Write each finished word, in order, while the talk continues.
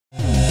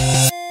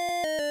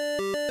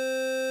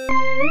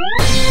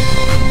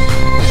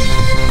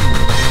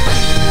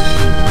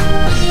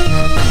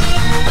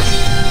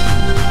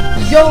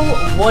Yo,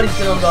 what is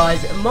going on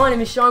guys? My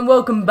name is Shine,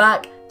 welcome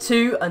back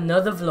to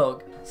another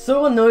vlog.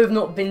 So I know I've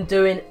not been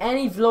doing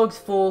any vlogs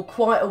for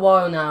quite a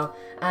while now,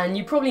 and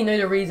you probably know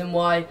the reason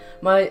why.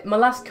 My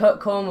last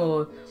cutcom,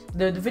 or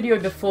the video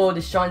before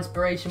the Shine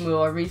Inspiration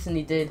wheel I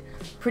recently did,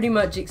 pretty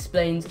much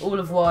explains all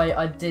of why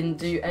I didn't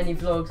do any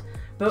vlogs.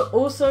 But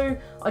also,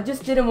 I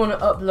just didn't want to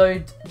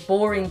upload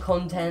boring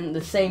content,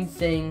 the same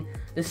thing,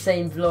 the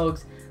same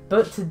vlogs.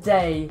 But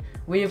today,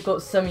 we have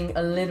got something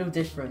a little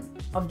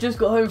different. I've just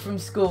got home from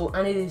school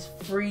and it is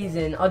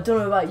freezing. I don't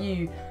know about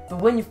you,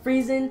 but when you're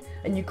freezing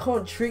and you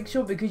can't trick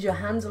shot because your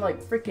hands are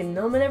like freaking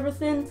numb and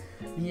everything,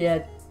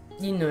 yeah,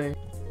 you know.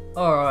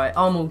 Alright,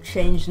 I'm all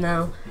changed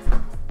now.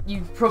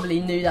 You probably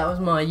knew that was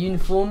my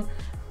uniform.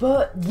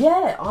 But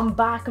yeah, I'm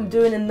back, I'm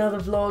doing another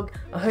vlog.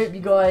 I hope you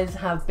guys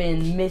have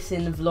been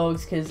missing the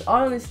vlogs, because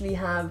I honestly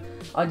have.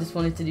 I just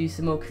wanted to do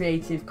some more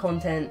creative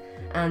content,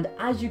 and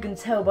as you can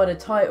tell by the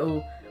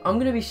title, I'm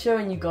going to be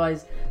showing you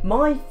guys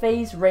my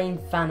FaZe Rain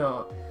fan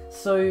art.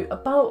 So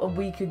about a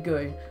week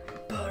ago,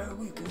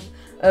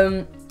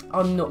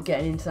 I'm not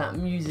getting into that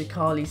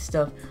musical-y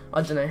stuff,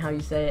 I don't know how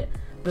you say it,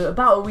 but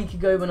about a week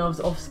ago when I was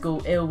off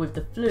school ill with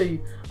the flu,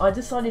 I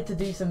decided to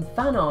do some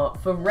fan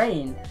art for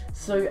Rain.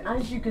 So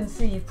as you can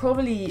see, you've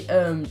probably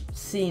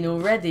seen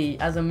already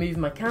as I move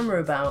my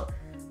camera about,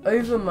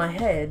 over my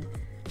head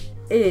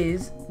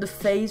is the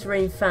FaZe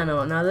Rain fan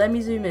art. Now let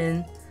me zoom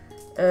in,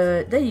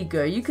 there you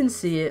go, you can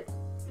see it.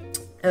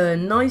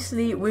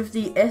 Nicely with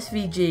the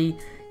SVG.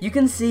 You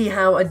can see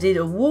how I did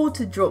a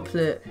water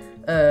droplet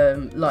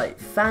like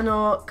fan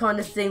art kind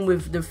of thing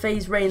with the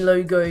FaZe Rain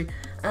logo,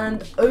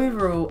 and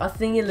overall I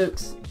think it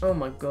looks, oh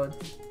my god,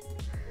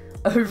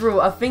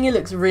 overall I think it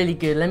looks really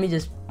good. Let me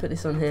just put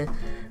this on here,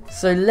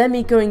 so let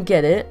me go and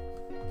get it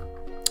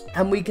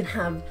and we can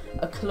have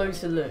a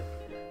closer look.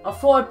 I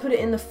thought I'd put it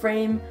in the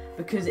frame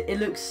because it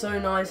looks so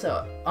nice.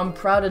 I'm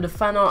proud of the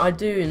fan art I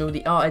do and all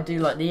the art I do,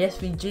 like the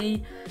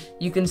SVG.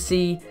 You can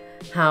see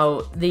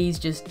how these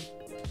just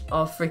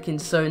are freaking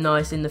so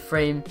nice in the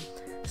frame.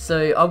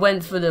 So I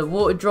went for the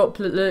water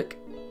droplet look.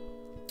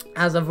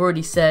 As I've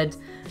already said,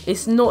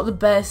 it's not the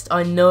best,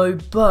 I know,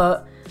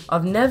 but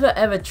I've never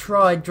ever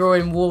tried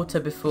drawing water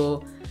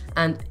before,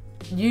 and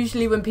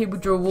usually when people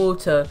draw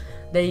water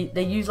they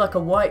use like a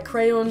white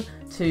crayon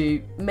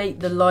to make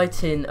the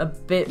lighting a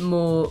bit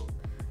more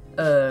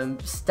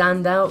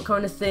stand out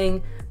kind of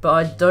thing, but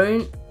I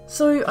don't.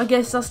 So I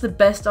guess that's the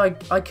best I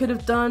could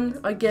have done,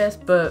 I guess,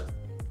 but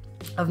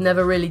I've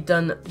never really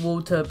done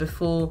water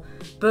before.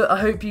 But I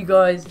hope you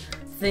guys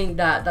think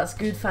that that's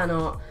good fan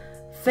art.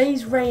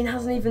 FaZe Rain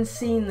hasn't even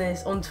seen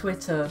this on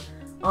Twitter.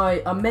 I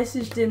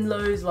messaged him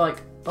loads,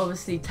 like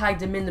obviously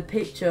tagged him in the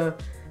picture,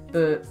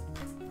 but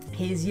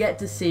he's yet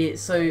to see it.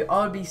 So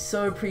I'd be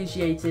so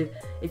appreciative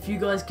if you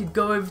guys could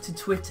go over to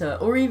Twitter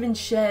or even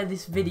share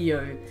this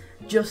video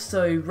just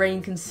so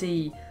Rain can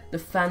see the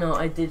fan art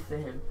I did for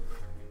him.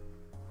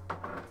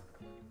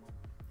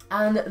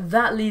 And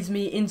that leads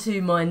me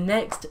into my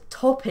next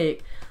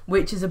topic,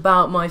 which is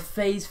about my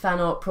FaZe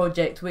fan art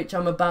project, which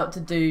I'm about to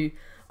do.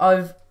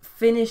 I've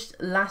finished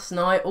last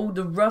night all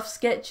the rough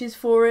sketches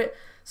for it.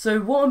 So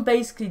what I'm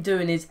basically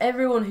doing is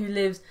everyone who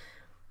lives...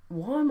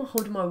 Why am I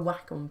holding my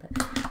Wacom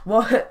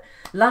pen?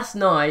 Last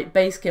night,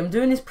 basically, I'm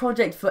doing this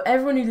project for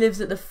everyone who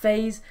lives at the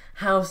FaZe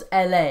House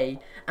LA.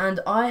 And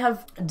I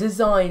have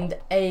designed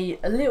a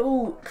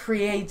little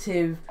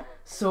creative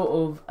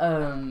sort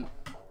of...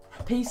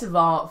 piece of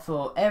art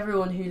for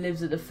everyone who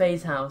lives at the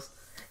FaZe house,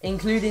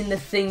 including the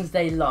things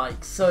they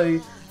like. So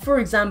for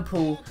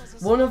example,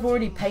 one I've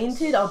already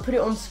painted, I'll put it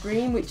on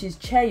screen, which is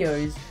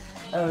Cheo's.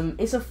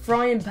 It's a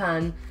frying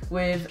pan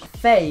with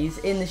FaZe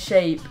in the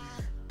shape,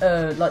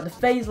 like the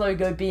FaZe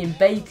logo being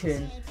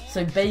bacon,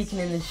 so bacon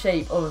in the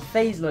shape of a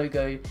FaZe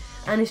logo,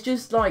 and it's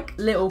just like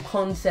little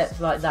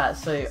concepts like that.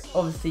 So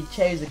obviously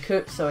Cheo's a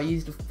cook, so I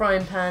used a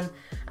frying pan,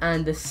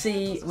 and the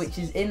C, which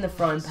is in the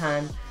frying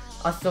pan,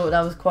 I thought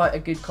that was quite a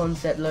good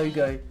concept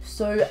logo.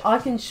 So I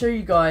can show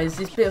you guys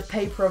this bit of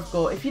paper I've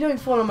got. If you don't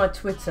follow my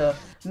Twitter,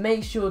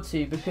 make sure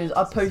to, because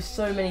I post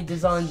so many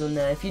designs on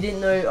there. If you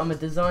didn't know, I'm a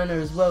designer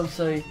as well.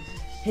 So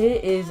here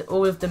is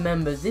all of the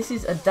members. This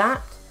is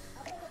Adapt.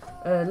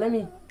 Let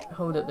me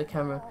hold up the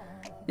camera.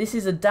 This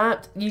is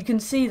Adapt. You can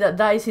see that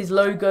that is his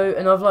logo,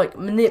 and I've like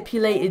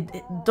manipulated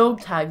dog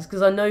tags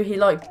because I know he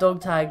liked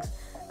dog tags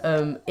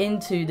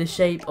into the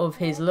shape of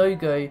his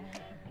logo.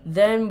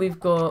 Then we've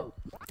got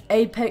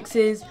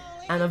Apexes,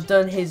 and I've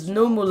done his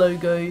normal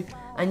logo,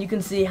 and you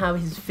can see how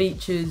his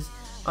features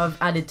I've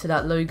added to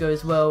that logo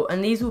as well.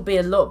 And these will be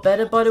a lot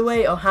better, by the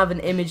way. I'll have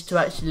an image to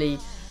actually,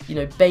 you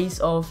know,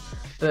 base off,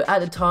 but at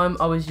the time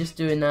I was just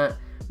doing that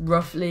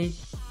roughly,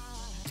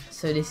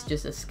 so this is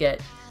just a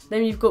sketch.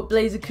 Then you've got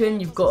Blazerkun,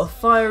 you've got a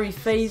fiery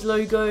FaZe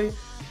logo,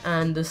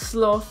 and the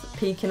sloth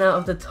peeking out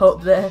of the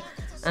top there,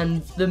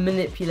 and the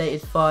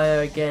manipulated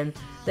fire again.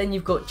 Then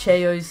you've got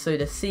Cheo's, so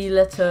the C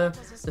letter,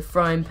 the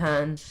frying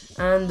pan,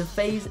 and the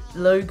FaZe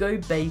logo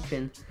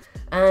bacon.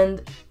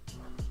 And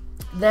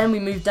Then we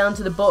move down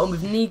to the bottom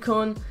with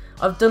Nikon.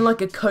 I've done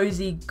like a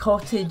cozy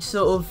cottage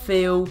sort of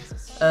feel,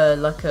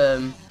 like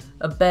a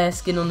bear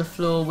skin on the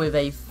floor with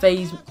a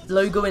FaZe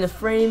logo in a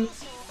frame,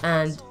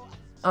 and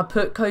I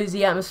put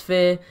cozy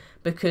atmosphere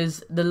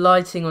because the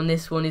lighting on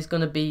this one is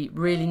going to be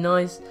really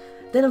nice.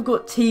 Then I've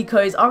got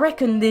Tico's. I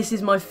reckon this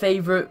is my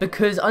favourite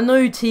because I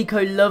know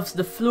Tico loves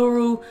the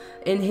floral.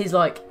 In his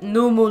like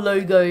normal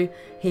logo,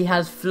 he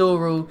has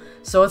floral.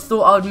 So I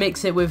thought I would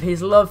mix it with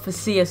his love for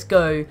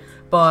CSGO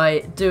by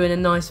doing a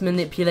nice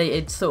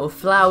manipulated sort of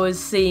flowers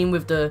scene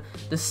with the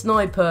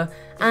sniper.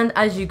 And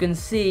as you can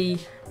see,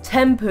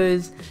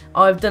 tempers,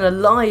 I've done a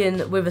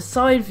lion with a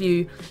side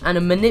view and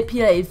a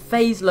manipulated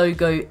FaZe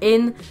logo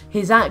in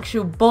his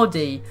actual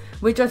body,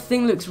 which I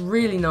think looks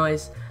really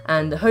nice.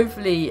 And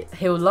hopefully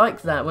he'll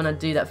like that when I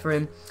do that for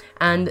him.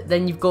 And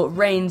then you've got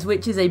Rain's,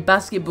 which is a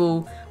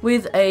basketball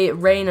with a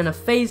Rain and a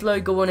FaZe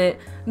logo on it.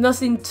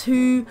 Nothing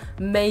too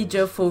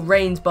major for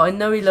Rain's, but I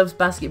know he loves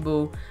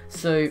basketball,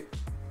 so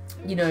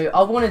you know,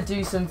 I want to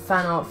do some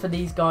fan art for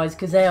these guys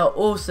because they are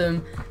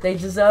awesome. They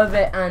deserve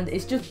it, and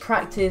it's just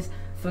practice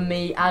for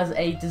me as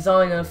a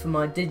designer for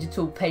my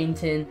digital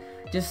painting,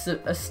 just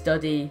a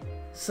study.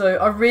 So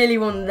I really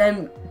want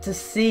them to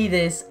see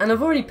this, and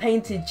I've already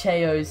painted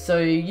Cheo's, so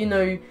you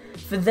know,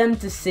 for them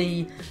to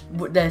see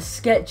what their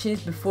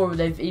sketches before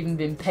they've even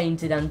been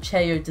painted, and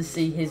Cheo to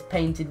see his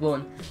painted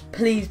one.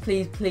 Please,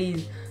 please,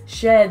 please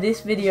share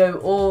this video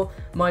or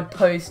my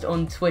post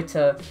on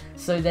Twitter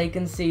so they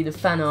can see the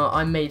fan art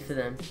I made for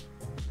them.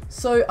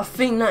 So I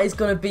think that is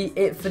going to be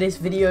it for this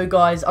video,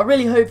 guys. I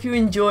really hope you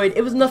enjoyed.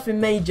 It was nothing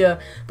major,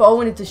 but I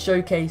wanted to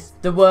showcase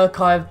the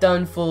work I've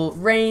done for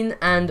Rain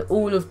and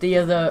all of the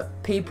other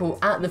people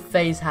at the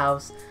FaZe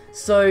house.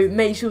 So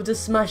make sure to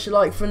smash a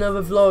like for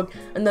another vlog,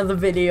 another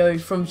video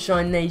from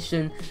Shine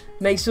Nation.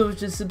 Make sure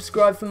to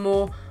subscribe for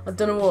more. I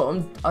don't know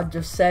what I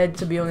just said,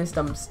 to be honest.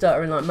 I'm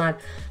stuttering like mad.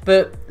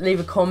 But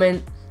leave a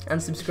comment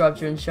and subscribe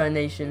to Shine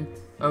Nation.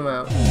 I'm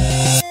out.